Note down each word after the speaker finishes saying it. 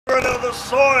of the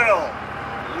soil,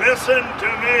 listen to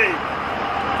me.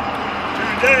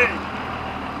 Today,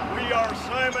 we are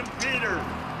Simon Peter,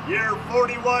 year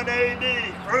 41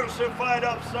 AD, crucified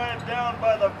upside down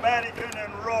by the Vatican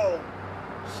in Rome.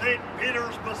 St.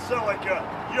 Peter's Basilica,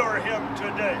 you're him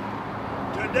today.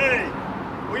 Today,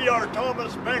 we are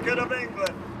Thomas Becket of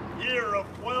England, year of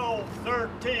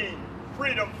 1213,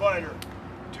 freedom fighter.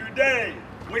 Today,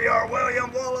 we are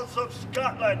William Wallace of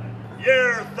Scotland,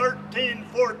 year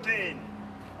 1314.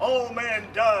 All men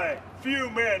die, few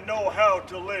men know how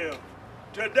to live.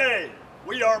 Today,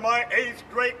 we are my 8th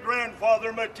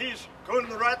great-grandfather, Matthijs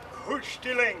Conrad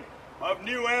Hoogstiling of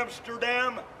New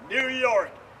Amsterdam, New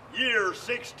York, year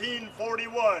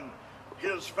 1641.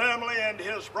 His family and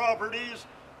his properties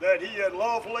that he had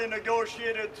lawfully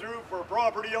negotiated through for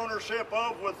property ownership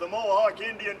of with the Mohawk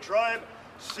Indian tribe,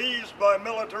 seized by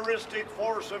militaristic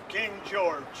force of King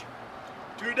George.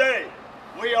 Today,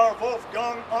 we are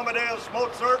Wolfgang Amadeus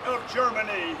Mozart of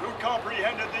Germany, who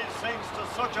comprehended these things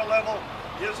to such a level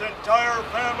his entire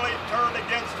family turned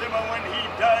against him, and when he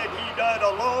died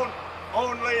alone.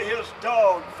 Only his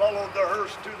dog followed the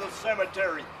hearse to the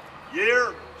cemetery.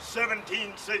 Year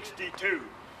 1762.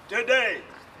 Today,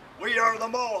 we are the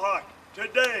Mohawk.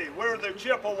 Today, we're the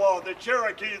Chippewa, the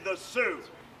Cherokee, the Sioux.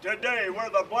 Today,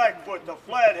 we're the Blackfoot, the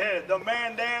Flathead, the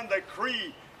Mandan, the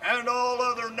Cree, and all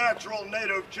other natural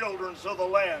native children of the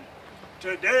land.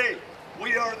 Today,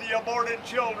 we are the aborted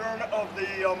children of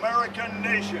the American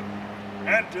nation.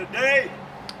 And today,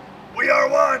 we are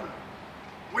one.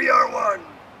 We are one.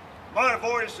 My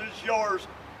voice is yours,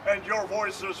 and your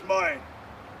voice is mine.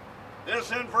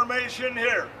 This information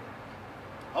here,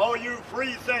 all you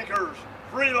free thinkers,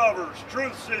 free lovers,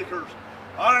 truth seekers,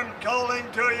 I'm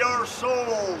calling to your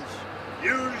souls.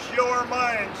 Use your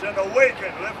minds and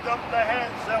awaken. Lift up the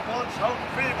hands that once hung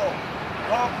feeble.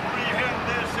 Comprehend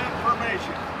this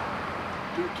information.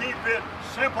 To keep it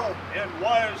simple in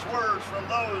wise words from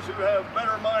those who have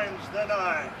better minds than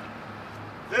I.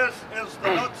 This is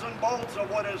the nuts and bolts of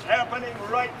what is happening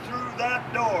right through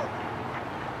that door.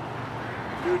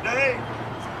 Today,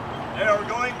 they are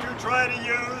going to try to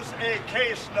use a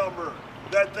case number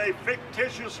that they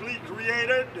fictitiously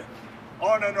created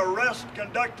on an arrest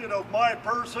conducted of my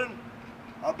person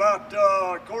about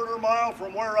a quarter mile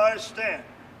from where I stand.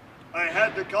 I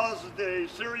had to cause a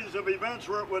series of events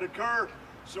where it would occur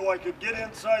so I could get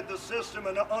inside the system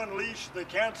and unleash the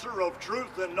cancer of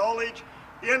truth and knowledge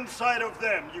inside of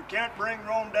them. You can't bring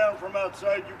Rome down from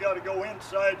outside, you got to go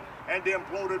inside and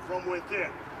implode it from within.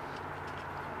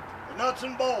 The nuts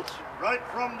and bolts, right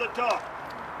from the top.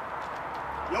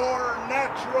 Your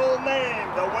natural name,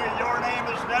 the way your name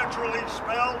is naturally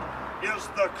spelled, is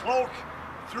the cloak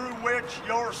through which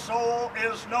your soul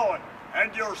is known.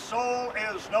 And your soul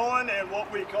is known in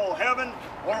what we call heaven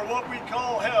or what we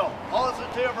call hell,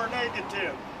 positive or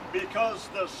negative, because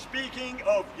the speaking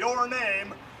of your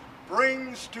name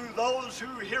brings to those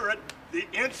who hear it the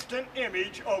instant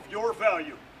image of your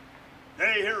value.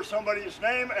 They hear somebody's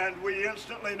name and we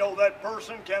instantly know that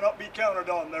person cannot be counted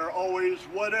on. They're always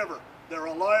whatever. They're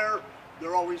a liar,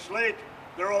 they're always late,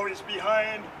 they're always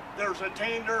behind, there's a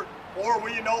tander, or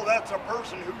we know that's a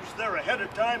person who's there ahead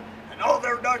of time and all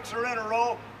their ducks are in a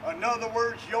row. In other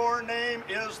words, your name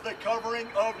is the covering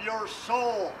of your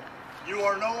soul. You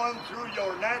are known through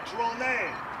your natural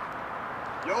name.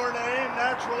 Your name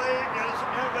naturally is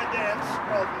evidence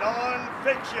of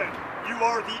non-fiction. You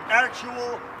are the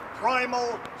actual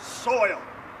primal soil.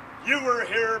 You were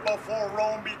here before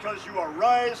Rome because you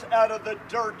arise out of the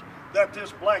dirt that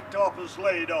this blacktop is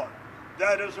laid on.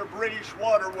 That is a British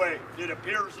waterway. It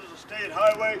appears as a state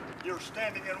highway. You're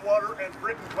standing in water and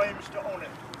Britain claims to own it.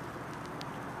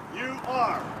 You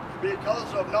are,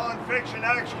 because of non-fiction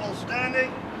actual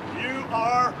standing, you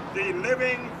are the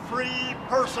living free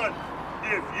person.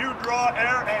 If you draw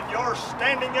air and you're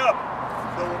standing up,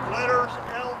 the letters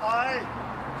L-I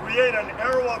create an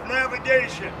arrow of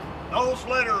navigation. Those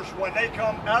letters, when they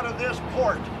come out of this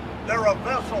port, they're a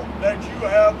vessel that you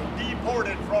have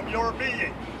deported from your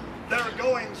being. They're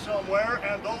going somewhere,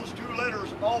 and those two letters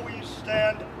always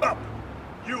stand up.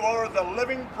 You are the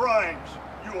living primes.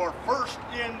 You are first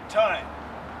in time.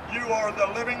 You are the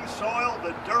living soil.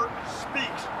 The dirt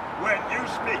speaks when you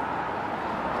speak.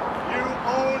 You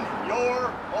own your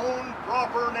own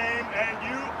proper name, and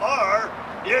you are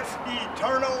its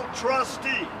eternal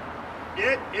trustee.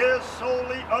 It is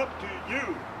solely up to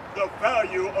you, the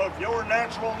value of your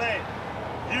natural name.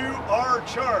 You are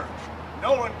charged.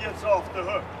 No one gets off the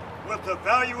hook with the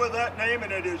value of that name,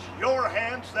 and it is your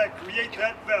hands that create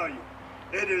that value.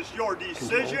 It is your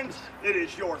decisions, it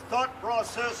is your thought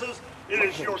processes, it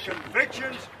is your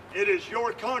convictions, it is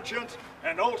your conscience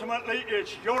And ultimately,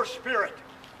 it's your spirit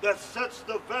that sets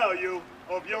the value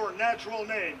of your natural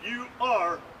name. You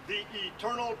are the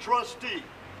eternal trustee.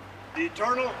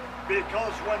 Eternal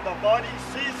because when the body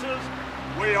ceases,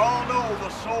 we all know the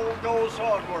soul goes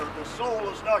onward. The soul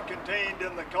is not contained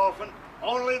in the coffin.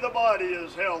 Only the body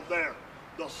is held there.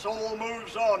 The soul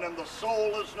moves on, and the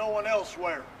soul is no one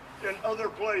elsewhere in other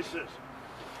places.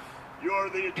 You are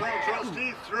the eternal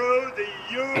trustee through the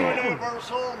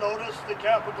universal, notice the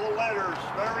capital letters,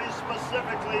 very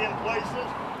specifically in places,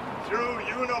 through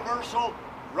universal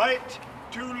right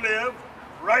to live,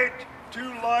 right to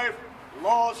life,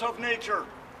 laws of nature.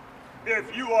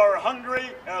 If you are hungry,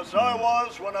 as I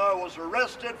was when I was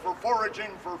arrested for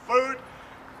foraging for food,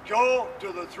 go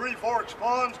to the Three Forks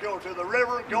ponds, go to the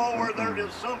river, go where there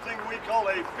is something we call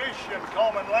a fish in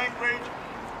common language,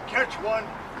 catch one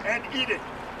and eat it.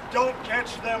 Don't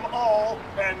catch them all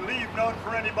and leave none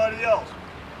for anybody else.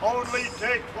 Only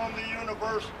take from the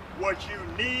universe what you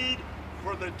need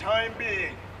for the time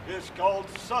being. It's called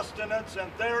sustenance, and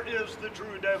there is the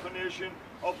true definition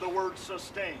of the word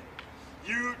sustain.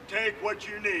 You take what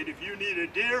you need. If you need a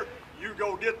deer, you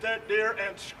go get that deer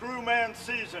and screw man's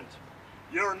seasons.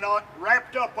 You're not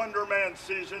wrapped up under man's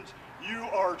seasons. You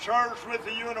are charged with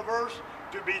the universe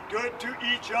to be good to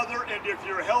each other, and if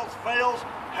your health fails,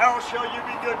 how shall you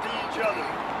be good to each other?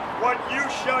 What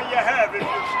use shall you have if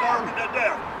you're starving to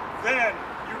death? Then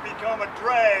you become a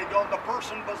drag on the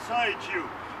person beside you,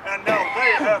 and now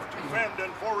they have to fend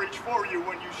and forage for you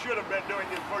when you should have been doing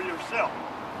it for yourself.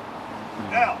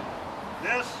 Now,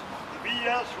 this, the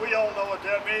BS, we all know what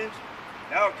that means.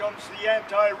 Now comes the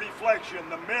anti-reflection,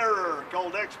 the mirror,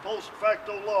 called ex post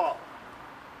facto law.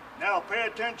 Now pay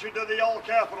attention to the all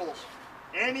capitals.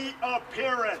 Any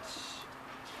appearance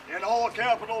in all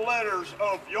capital letters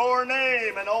of your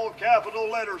name in all capital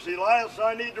letters. Elias,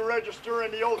 I need to register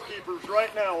in the Oath Keepers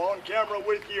right now on camera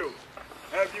with you.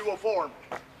 Have you a form?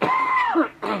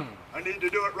 I need to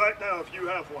do it right now if you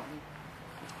have one.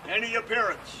 Any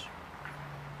appearance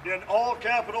in all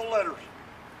capital letters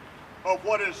of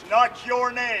what is not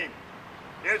your name,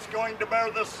 it's going to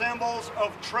bear the symbols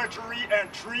of treachery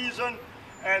and treason,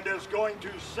 and is going to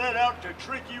set out to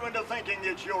trick you into thinking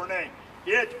it's your name.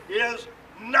 It is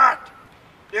not.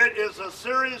 It is a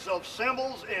series of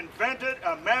symbols invented,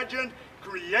 imagined,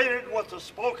 created with the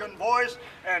spoken voice,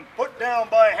 and put down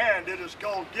by hand. It is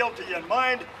called guilty in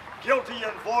mind, guilty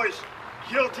in voice,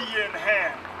 guilty in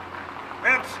hand.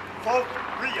 Mens voc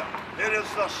rea. It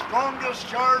is the strongest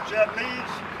charge that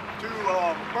leads to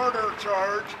a murder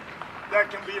charge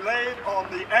that can be laid on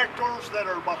the actors that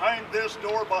are behind this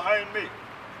door behind me.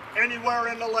 Anywhere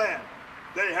in the land,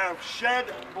 they have shed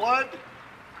blood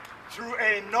through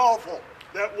a novel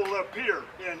that will appear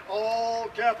in all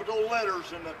capital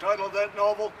letters, and the title of that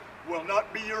novel will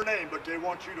not be your name, but they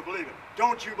want you to believe it.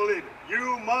 Don't you believe it?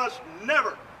 You must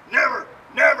never, never,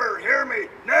 never, hear me,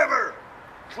 never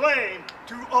claim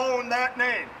to own that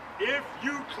name. If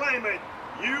you claim it,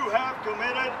 you have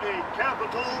committed a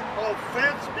capital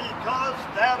offense, because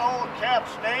that all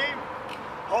caps name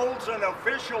holds an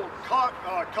official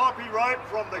copyright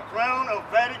from the Crown of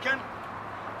Vatican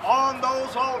on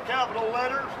those all capital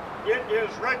letters. It is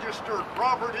registered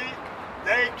property.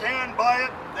 They can buy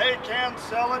it, they can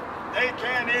sell it, they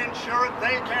can insure it,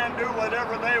 they can do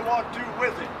whatever they want to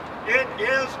with it. It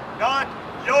is not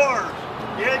yours.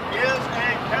 It is a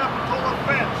capital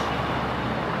offense.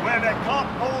 When a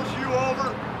cop pulls you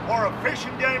over, or a fish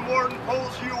and game warden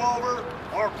pulls you over,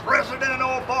 or President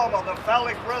Obama, the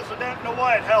phallic resident in the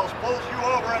White House, pulls you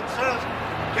over and says,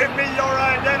 "Give me your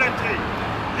identity,"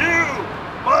 you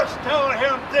must tell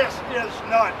him, "This is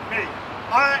not me.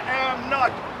 I am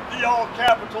not the all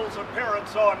capitals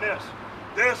appearance on this.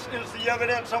 This is the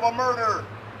evidence of a murder.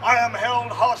 I am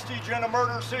held hostage in a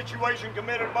murder situation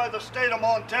committed by the state of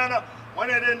Montana when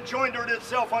it enjoined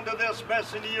itself unto this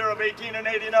mess in the year of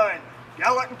 1889.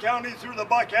 Gallatin County through the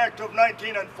Buck Act of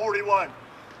 1941.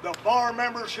 The bar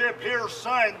membership here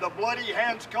signed the Bloody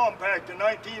Hands Compact in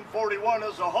 1941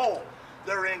 as a whole.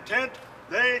 Their intent,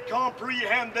 they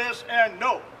comprehend this and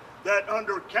know that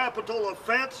under capital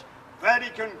offense,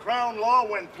 Vatican Crown law,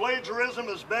 when plagiarism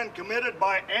has been committed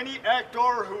by any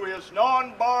actor who is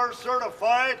non-bar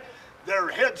certified, their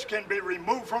heads can be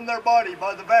removed from their body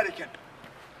by the Vatican.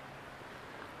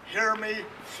 Hear me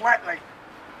flatly.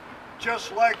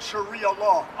 Just like Sharia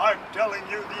law, I'm telling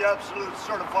you the absolute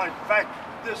certified fact.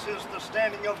 This is the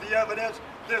standing of the evidence.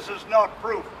 This is not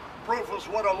proof. Proof is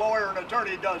what a lawyer and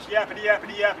attorney does. Yappity,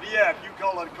 yappity, yappity, yap. You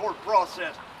call it a court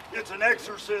process. It's an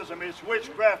exorcism. It's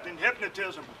witchcraft and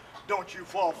hypnotism. Don't you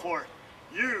fall for it.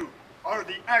 You are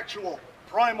the actual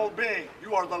primal being.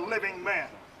 You are the living man.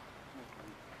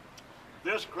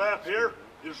 This crap here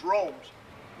is Rome's.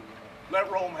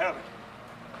 Let Rome have it.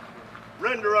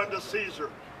 Render unto Caesar.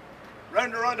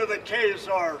 Render unto the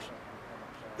Caesars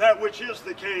that which is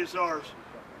the Caesars.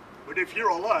 But if you're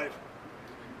alive,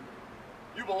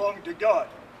 you belong to God.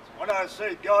 When I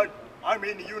say God, I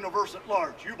mean the universe at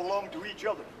large. You belong to each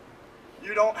other.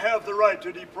 You don't have the right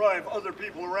to deprive other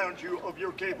people around you of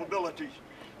your capabilities.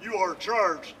 You are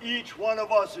charged. Each one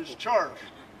of us is charged.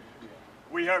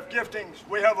 We have giftings.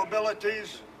 We have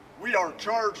abilities. We are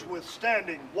charged with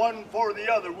standing one for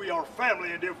the other. We are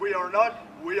family, and if we are not,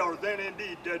 we are then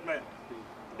indeed dead men.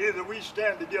 Either we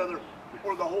stand together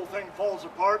or the whole thing falls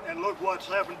apart, and look what's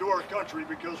happened to our country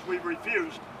because we've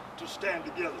refused to stand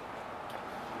together.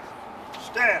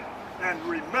 Stand and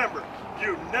remember,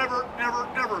 you never, ever,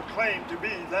 ever claim to be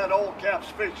that all caps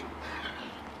fiction.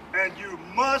 And you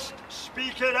must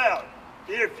speak it out.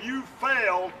 If you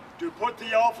fail to put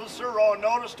the officer on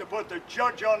notice, to put the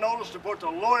judge on notice, to put the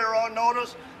lawyer on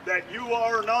notice that you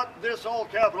are not this all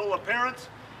capital appearance,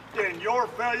 in your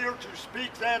failure to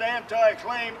speak that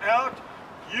anti-claim out,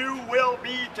 you will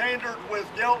be tainted with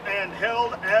guilt and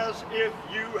held as if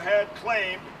you had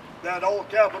claimed that all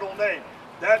capital name.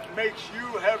 That makes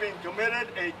you having committed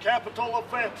a capital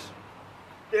offense.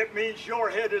 It means your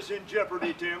head is in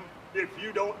jeopardy, Tim, if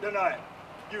you don't deny it.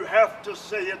 You have to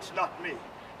say it's not me.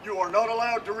 You are not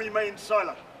allowed to remain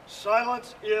silent.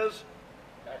 Silence is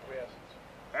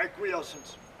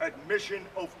acquiescence, admission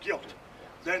of guilt.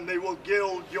 Then they will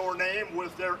gild your name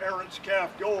with their Aaron's calf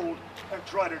gold and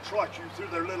try to trot you through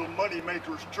their little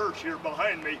money-maker's church here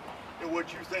behind me in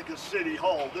what you think is City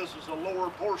Hall. This is a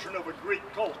lower portion of a Greek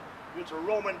cult. It's a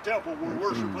Roman temple where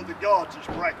worship of the gods is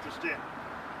practiced in.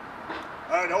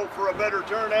 I'd hope for a better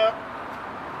turnout,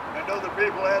 and other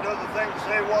people had other things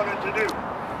they wanted to do.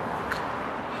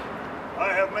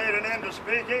 I have made an end of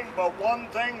speaking, but one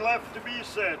thing left to be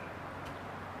said.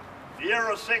 The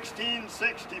year of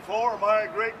 1664, my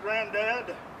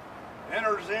great-granddad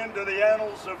enters into the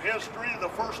annals of history the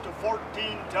first of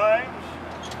 14 times,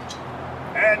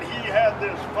 and he had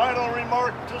this final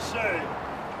remark to say: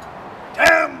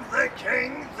 "Damn the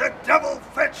king, the devil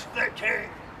fetch the king."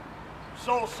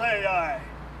 So say I.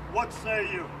 What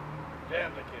say you?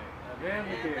 Damn the king. Damn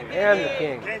the king. Damn the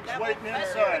king. King's waiting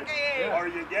inside. Are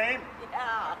you game?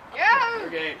 Yeah. You're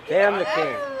game. Damn the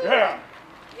king. Yeah.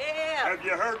 Yeah. Have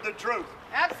you heard the truth?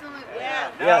 Absolutely.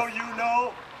 Yeah. Now Yes. you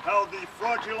know how the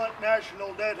fraudulent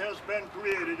national debt has been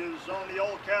created. It is on the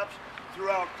all caps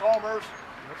throughout commerce,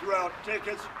 throughout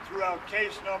tickets, throughout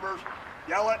case numbers.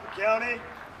 Gallatin County,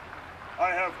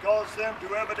 I have caused them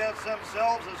to evidence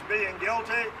themselves as being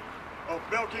guilty of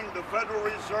bilking the Federal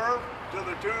Reserve to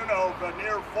the tune of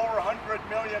near $400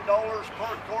 million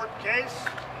per court case,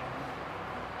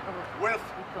 with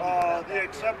the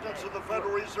acceptance of the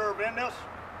Federal Reserve in this.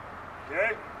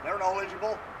 Okay, they're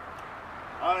knowledgeable.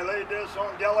 I laid this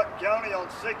on Gallatin County on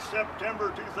 6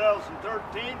 September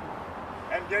 2013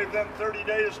 and gave them 30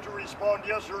 days to respond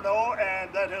yes or no,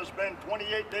 and that has been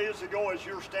 28 days ago as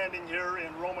you're standing here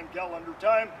in Roman calendar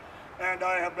time, and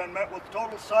I have been met with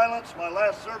total silence. My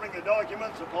last serving of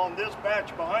documents upon this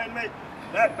batch behind me,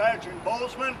 that batch in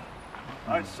Bozeman,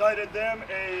 I cited them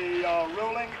a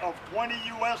ruling of 20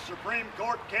 U.S. Supreme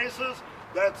Court cases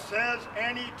that says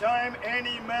anytime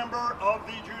any member of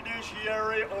the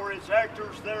judiciary or its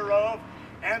actors thereof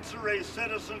answer a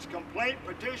citizen's complaint,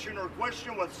 petition, or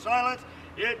question with silence,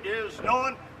 it is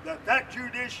known that that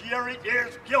judiciary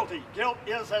is guilty. Guilt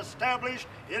is established.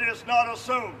 It is not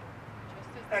assumed.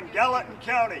 And Gallatin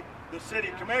County, the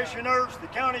city commissioners, the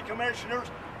county commissioners,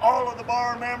 all of the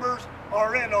bar members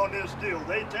are in on this deal.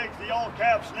 They take the all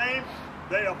caps name,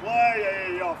 they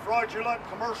apply a fraudulent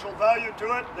commercial value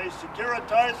to it, they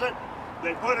securitize it,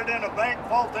 they put it in a bank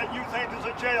vault that you think is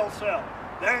a jail cell.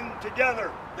 Then together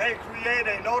they create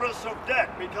a notice of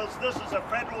debt, because this is a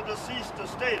federal deceased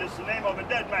estate. It's the name of a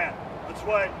dead man. That's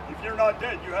why if you're not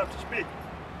dead, you have to speak.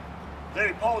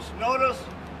 They post notice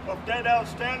of debt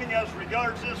outstanding as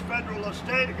regards this federal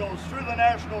estate. It goes through the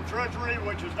National Treasury,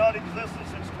 which has not existed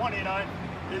since '29.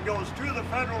 It goes to the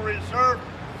Federal Reserve.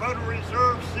 The Federal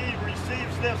Reserve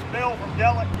receives this bill from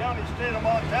Gallatin County, state of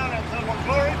Montana, and says, well,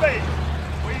 glory be,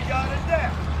 we got a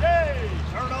debt. Yay!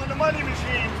 Turn on the money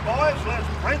machines, boys. Let's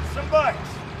print some bucks.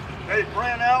 They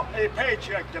print out a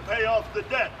paycheck to pay off the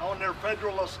debt on their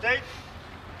federal estate.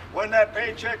 When that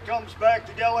paycheck comes back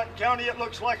to Gallatin County, it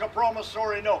looks like a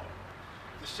promissory note.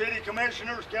 The city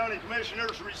commissioners, county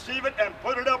commissioners receive it and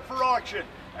put it up for auction.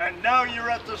 And now you're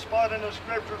at the spot in the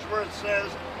scriptures where it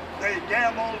says, they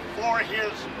gambled for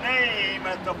his name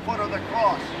at the foot of the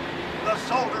cross. The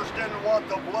soldiers didn't want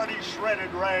the bloody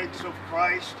shredded rags of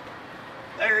Christ.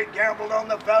 They gambled on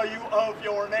the value of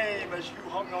your name as you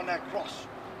hung on that cross.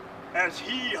 As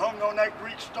he hung on that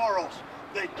Greek staros,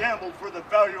 they gambled for the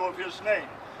value of his name.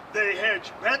 They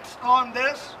hedge bets on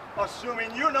this,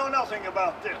 assuming you know nothing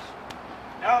about this.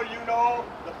 Now you know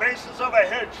the basis of a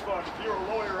hedge fund. If you're a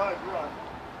lawyer, I'd run.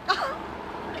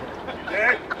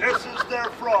 Okay? This is their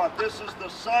fraud. This is the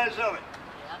size of it.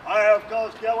 I have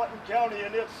caused Gallatin County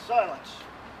in its silence,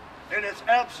 in its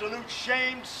absolute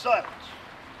shamed silence,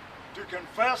 to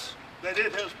confess that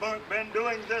it has been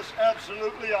doing this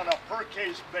absolutely on a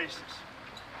per-case basis.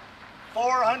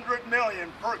 $400 million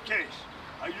per case.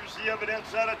 I use the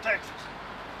evidence out of Texas.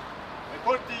 They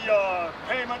put the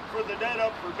payment for the debt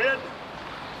up for bid.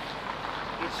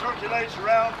 It circulates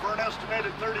around for an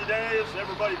estimated 30 days.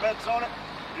 Everybody bets on it.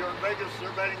 Here in Vegas,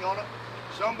 they're betting on it.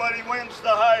 Somebody wins the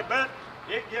high bet,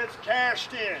 it gets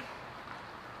cashed in.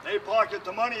 They pocket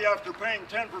the money after paying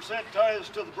 10% tithes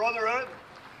to the Brotherhood,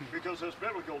 because that's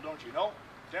biblical, don't you know?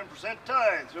 10%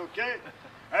 tithes, okay?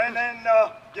 And then,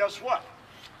 guess what?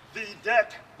 The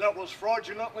debt that was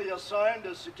fraudulently assigned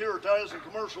as securitized and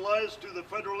commercialized to the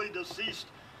federally deceased,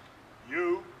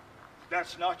 you,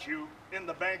 that's not you, in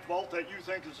the bank vault that you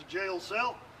think is a jail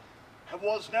cell,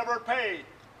 was never paid.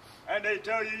 And they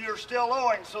tell you you're still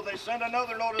owing, so they send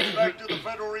another notice back to the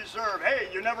Federal Reserve. Hey,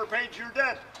 you never paid your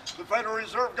debt. The Federal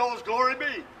Reserve goes, glory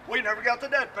be, we never got the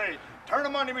debt paid. Turn the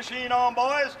money machine on,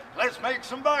 boys. Let's make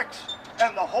some bucks.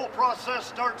 And the whole process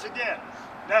starts again.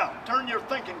 Now, turn your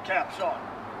thinking caps on.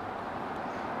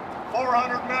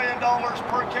 $400 million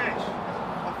per case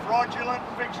of fraudulent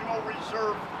fictional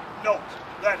reserve notes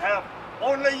that have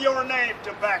only your name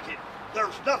to back it.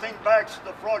 There's nothing backs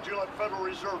the fraudulent Federal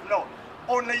Reserve note.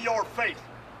 Only your faith.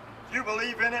 If you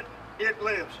believe in it, it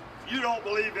lives. If you don't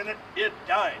believe in it, it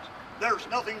dies. There's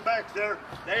nothing back there.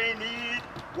 They need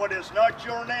what is not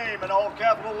your name in all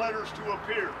capital letters to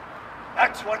appear.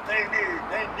 That's what they need.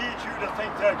 They need you to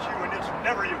think that's you, and it's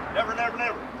never you. Never, never,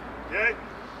 never. Okay?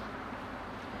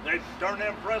 They turn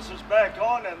them presses back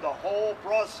on, and the whole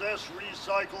process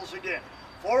recycles again.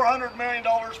 $400 million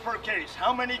per case.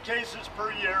 How many cases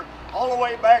per year? All the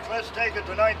way back, let's take it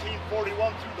to 1941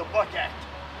 through the Buck Act,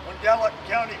 when Gallatin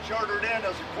County chartered in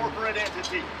as a corporate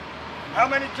entity. How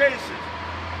many cases?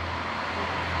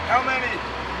 How many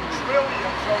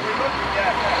trillions are we looking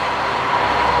at now?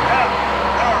 Now,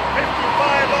 there are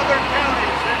 55 other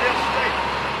counties in this state.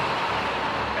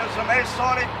 Is the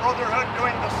Masonic Brotherhood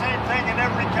doing the same thing in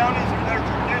every county through their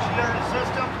judiciary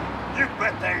system? You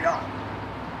bet they are.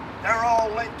 They're all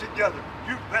linked together.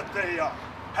 You bet they are.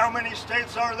 How many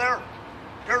states are there?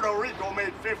 Puerto Rico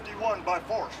made 51 by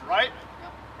force, right?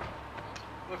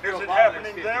 Is it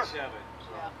happening there?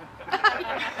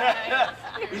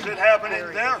 Is it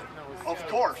happening there? Of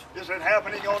course. Is it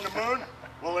happening on the moon?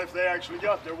 Well, if they actually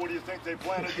got there, what do you think they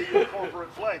planted the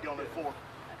corporate flag on it for?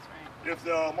 If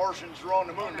the Martians are on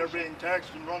the moon, they're being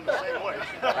taxed and run the same way.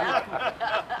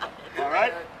 All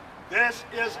right? This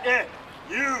is it.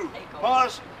 You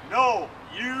must know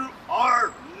you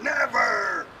are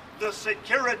never the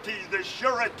security, the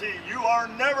surety. You are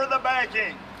never the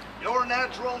backing. Your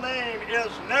natural name is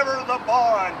never the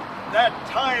bond that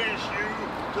ties you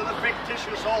to the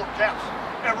fictitious all caps.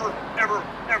 Ever, ever,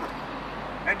 ever.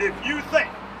 And if you think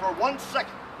for 1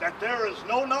 second that there is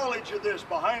no knowledge of this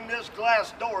behind this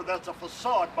glass door that's a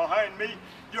facade behind me,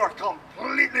 you're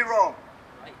completely wrong.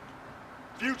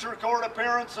 Future court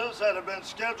appearances that have been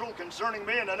scheduled concerning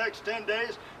me in the next 10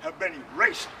 days have been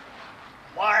erased.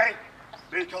 Why?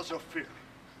 Because of fear.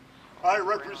 I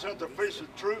represent the face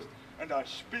of truth, and I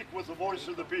speak with the voice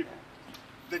of the people.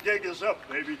 The gig is up,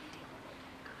 baby.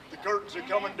 The curtains are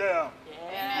coming down.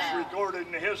 It's recorded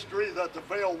in the history that the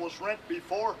veil was rent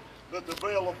before, that the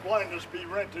veil of blindness be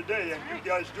rent today, and you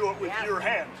guys do it with your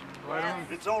hands.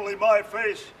 It's only my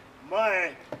face,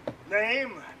 my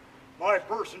name, my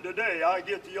person today. I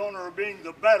get the honor of being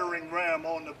the battering ram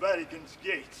on the Vatican's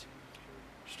gates.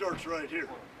 Starts right here.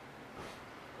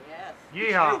 Yes.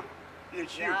 Yeehaw.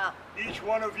 It's you. Each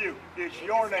one of you. It's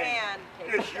your name.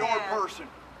 It's your person.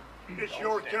 It's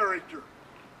your character.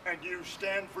 And you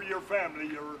stand for your family.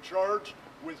 You're charged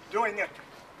with doing it.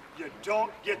 You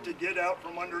don't get to get out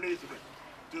from underneath of it.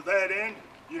 To that end,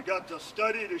 you got to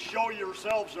study to show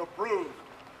yourselves approved.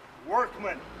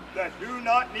 Workmen that do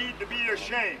not need to be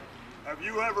ashamed. Have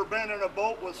you ever been in a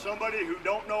boat with somebody who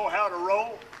don't know how to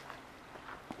row?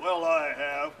 Well, I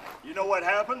have. You know what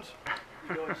happens?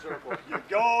 You go in circles. You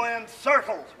go in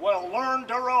circles. Well, learn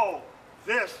to row.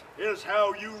 This is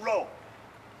how you row.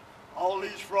 All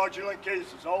these fraudulent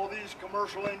cases, all these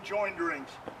commercial enjoinderings.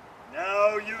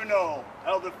 Now you know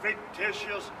how the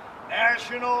fictitious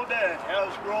national debt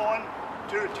has grown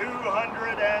to $262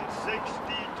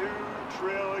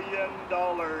 trillion.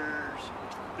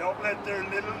 Don't let their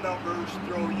little numbers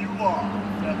throw you off.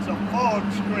 That's a fog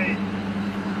screen.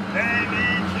 They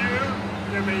need you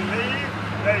to believe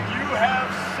that you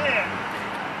have sinned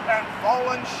and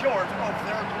fallen short of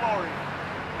their glory,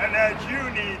 and that you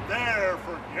need their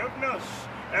forgiveness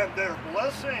and their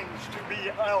blessings to be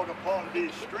out upon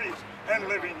these streets and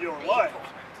living your life.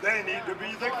 They need to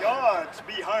be the gods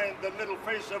behind the little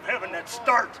face of heaven that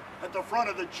starts at the front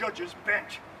of the judge's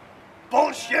bench.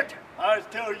 Bullshit! I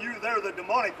tell you, they're the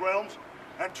demonic realms,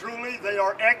 and truly they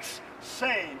are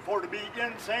ex-sane. For to be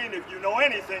insane, if you know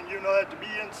anything, you know that to be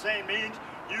insane means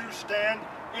you stand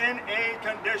in a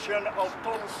condition of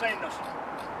total saneness.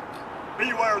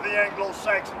 Beware the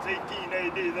Anglo-Saxons, 18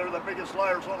 AD. They're the biggest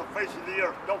liars on the face of the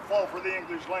earth. Don't fall for the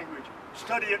English language.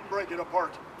 Study it and break it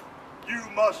apart. You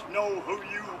must know who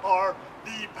you are,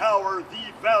 the power,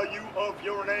 the value of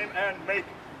your name, and make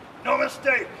no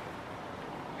mistake.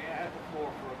 May I have the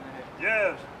floor for a minute?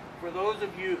 Yes. For those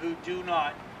of you who do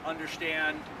not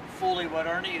understand fully what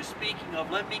Ernie is speaking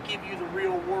of, let me give you the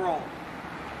real world.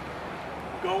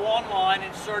 Go online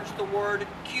and search the word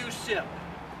CUSIP.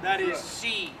 That is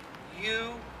C-U-S-I-P.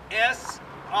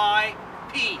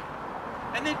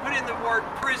 And then put in the word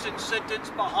prison sentence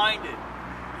behind it.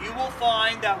 You will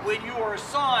find that when you are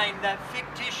assigned that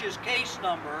fictitious case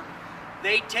number,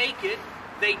 they take it,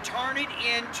 they turn it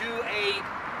into a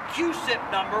CUSIP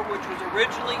number, which was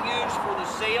originally used for the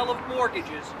sale of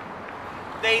mortgages.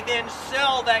 They then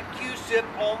sell that CUSIP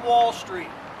on Wall Street.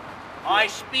 I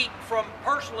speak from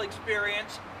personal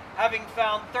experience, having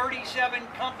found 37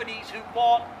 companies who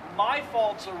bought my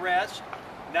false arrest.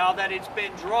 Now that it's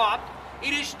been dropped,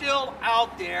 it is still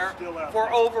out there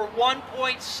for over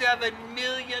 $1.7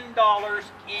 million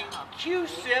in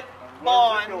CUSIP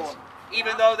bonds,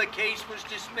 even though the case was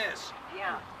dismissed.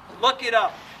 Yeah. Look it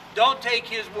up. Don't take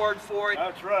his word for it.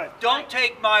 That's right. Don't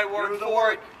take my word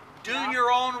for it. Do Yeah.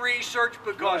 your own research,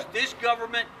 because this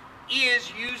government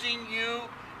is using you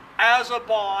as a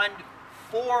bond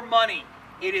for money.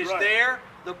 It is there.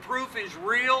 The proof is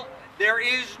real. There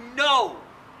is no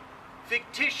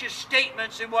fictitious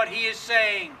statements in what he is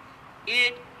saying.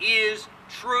 It is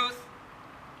truth.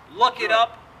 Look it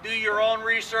up. Do your own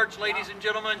research, ladies and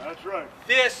gentlemen. That's right.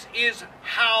 This is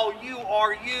how you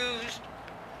are used.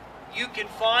 You can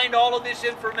find all of this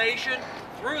information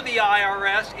through the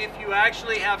IRS if you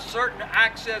actually have certain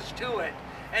access to it.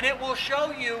 And it will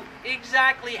show you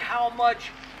exactly how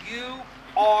much you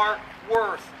are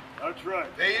worth. That's right.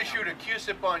 They issued a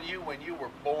CUSIP on you when you were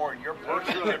born. Your birth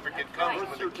certificate comes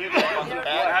with a Birth CUSIP on the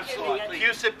back. Absolutely.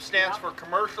 CUSIP stands for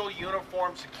Commercial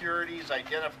Uniform Securities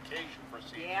Identification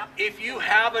Procedure. Yep. If you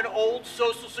have an old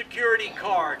Social Security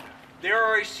card, there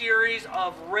are a series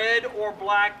of red or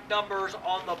black numbers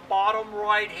on the bottom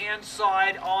right-hand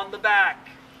side on the back.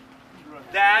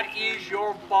 That is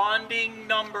your bonding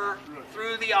number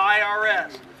through the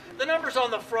IRS. The numbers on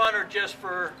the front are just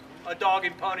for a dog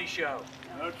and pony show.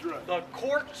 That's right. The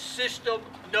court system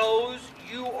knows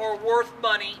you are worth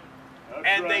money,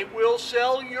 and they will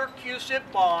sell your CUSIP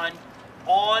bond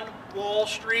on Wall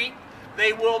Street.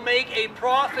 They will make a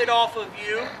profit off of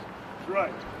you. That's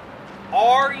right.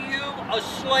 Are you a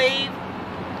slave?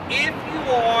 If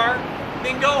you are,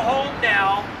 then go home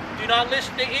now. Do not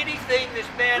listen to anything this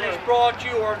man has brought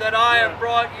you or that I have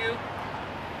brought you.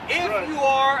 If you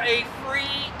are a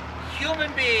free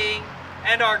human being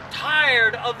and are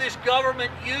tired of this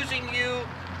government using you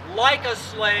like a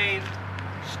slave,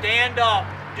 stand up,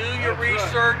 do your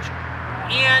research,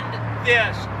 end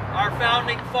this. Our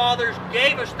founding fathers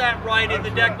gave us that right in the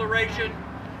Declaration.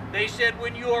 They said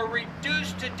when you are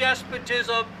reduced to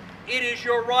despotism, it is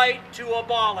your right to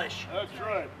abolish. That's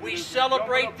right. We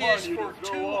celebrate this for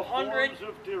 200.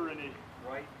 Of tyranny.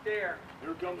 Right there.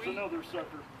 Here comes another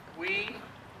sucker. We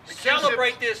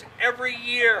celebrate this every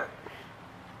year.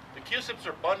 The CUSIPs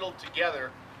are bundled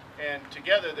together, and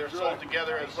together they're sold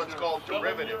together as what's called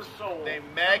derivatives. They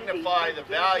magnify the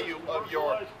value of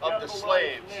the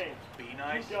slaves. Be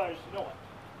nice. You guys know it.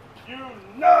 You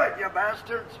know it, you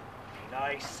bastards. Be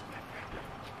nice.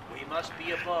 We must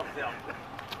be above them.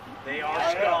 They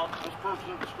are scum. This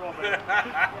person is a strawberry.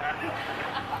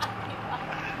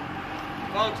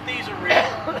 Folks, these are real.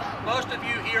 Most of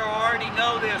you here already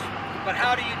know this, but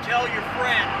how do you tell your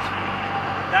friends?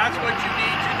 That's what you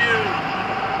need to do.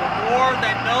 The more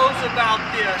that knows about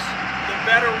this, the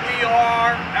better we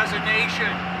are as a nation.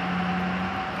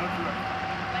 That's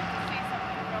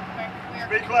right.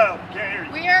 Speak loud. Can't hear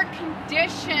you. We are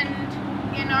conditioned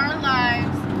in our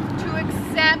lives to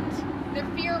accept the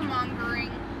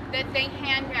fear-mongering that they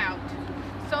hand out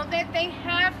so that they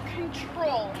have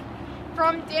control.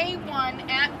 from day one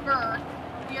at birth,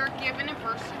 we are given a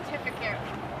birth certificate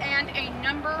and a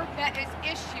number that is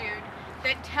issued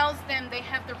that tells them they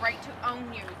have the right to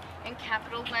own you. In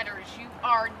capital letters, you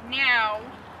are now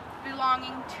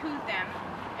belonging to them,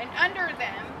 and under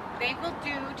them, they will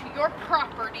do to your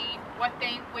property what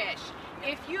they wish.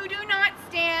 If you do not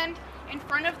stand in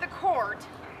front of the court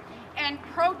and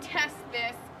protest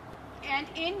this, and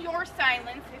in your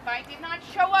silence, if I did not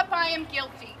show up, I am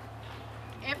guilty.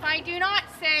 If I do not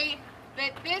say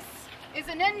that this is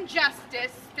an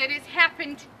injustice that has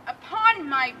happened upon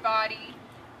my body,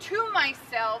 to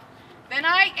myself, then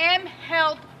I am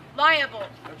held liable.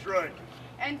 That's right.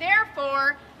 And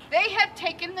therefore, they have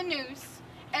taken the noose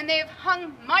and they have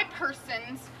hung my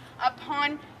persons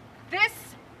upon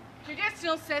this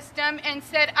judicial system and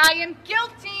said, I am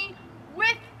guilty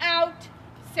without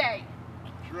say.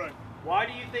 That's right. Why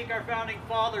do you think our founding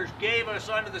fathers gave us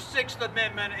under the 6th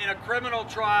Amendment in a criminal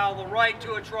trial the right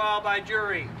to a trial by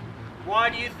jury? Why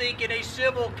do you think in a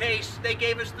civil case they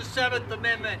gave us the 7th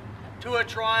Amendment to a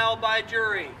trial by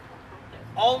jury?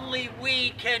 Only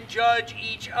we can judge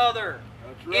each other.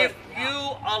 That's right. If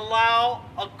you allow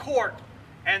a court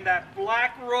and that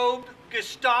black-robed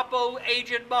Gestapo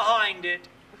agent behind it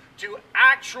to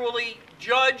actually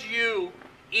judge you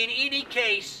in any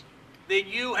case, then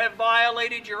you have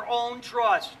violated your own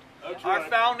trust. That's Our right.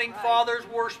 founding fathers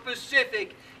were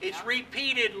specific. It's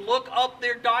repeated. Look up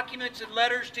their documents and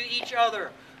letters to each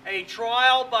other. A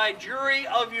trial by jury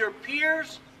of your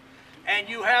peers, and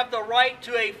you have the right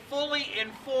to a fully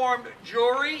informed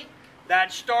jury.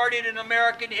 That started in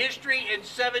American history in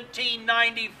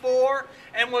 1794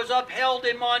 and was upheld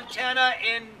in Montana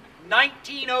in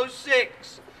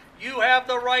 1906. You have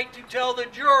the right to tell the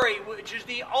jury, which is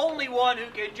the only one who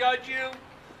can judge you,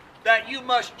 that you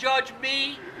must judge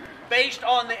me based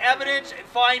on the evidence and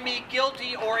find me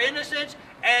guilty or innocent,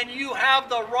 and you have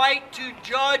the right to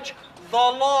judge the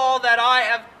law that I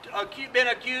have been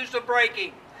accused of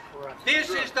breaking.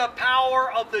 This is the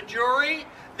power of the jury.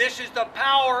 This is the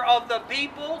power of the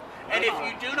people. And if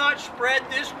you do not spread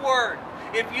this word,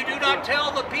 if you do not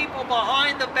tell the people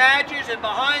behind the badges and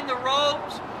behind the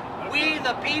robes, we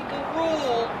the people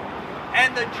rule,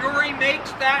 and the jury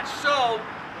makes that so,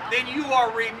 then you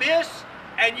are remiss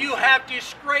and you have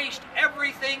disgraced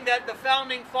everything that the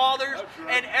founding fathers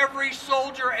and every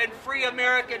soldier and free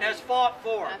American has fought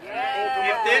for.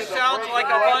 If this sounds like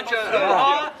a bunch of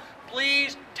hoo-ha,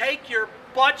 please take your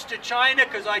butts to China,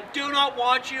 because I do not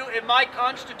want you in my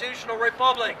constitutional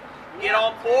republic. Get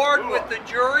on board with the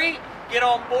jury, get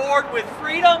on board with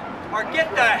freedom, or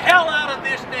get the hell out of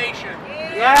this nation.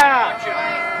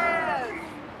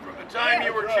 From the time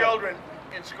you were children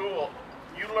in school,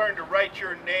 you learned to write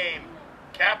your name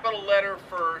capital letter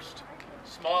first,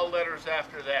 small letters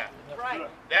after that. Right.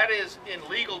 That is, in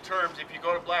legal terms, if you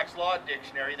go to Black's Law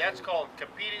Dictionary, that's called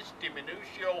Capitis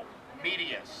Diminutio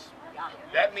Media.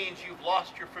 That means you've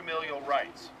lost your familial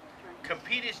rights.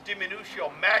 Capitis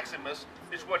Diminutio Maximus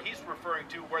is what he's referring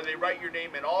to, where they write your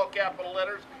name in all capital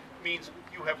letters, means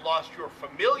you have lost your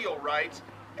familial rights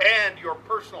and your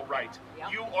personal rights.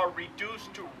 You are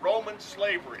reduced to Roman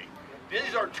slavery.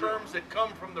 These are terms that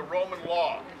come from the Roman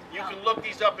law. You can look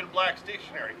these up in Black's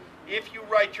Dictionary. If you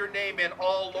write your name in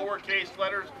all lowercase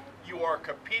letters, you are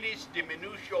Capitis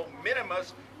Diminutio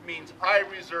Minimus, means I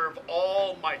reserve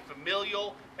all my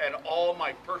familial and all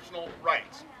my personal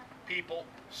rights. People,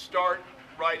 start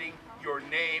writing your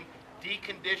name,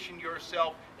 decondition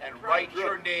yourself, and write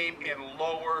your name in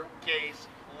lowercase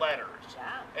letters.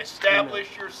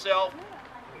 Establish yourself.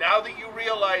 Now that you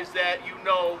realize that, you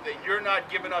know that you're not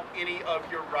giving up any of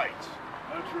your rights.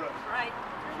 That's right. Right.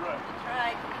 That's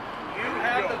right. Right. You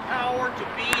have the power to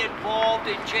be involved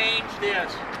and change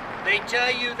this. They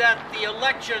tell you that the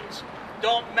elections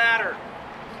don't matter.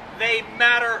 They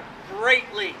matter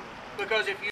greatly, because if you